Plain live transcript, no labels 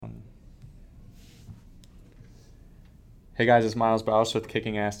Hey guys, it's Miles Baus with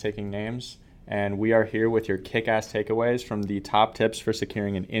Kicking Ass Taking Names, and we are here with your kick-ass takeaways from the top tips for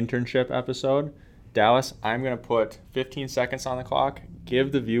securing an internship episode. Dallas, I'm going to put 15 seconds on the clock.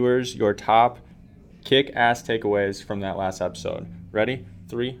 Give the viewers your top kick-ass takeaways from that last episode. Ready?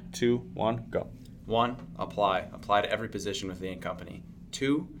 3, 2, 1, go. 1. Apply. Apply to every position within the company.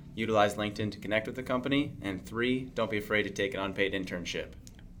 2. Utilize LinkedIn to connect with the company. And 3. Don't be afraid to take an unpaid internship.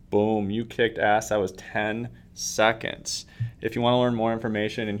 Boom, you kicked ass. That was 10 seconds. If you want to learn more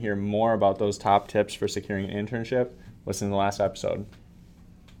information and hear more about those top tips for securing an internship, listen to the last episode.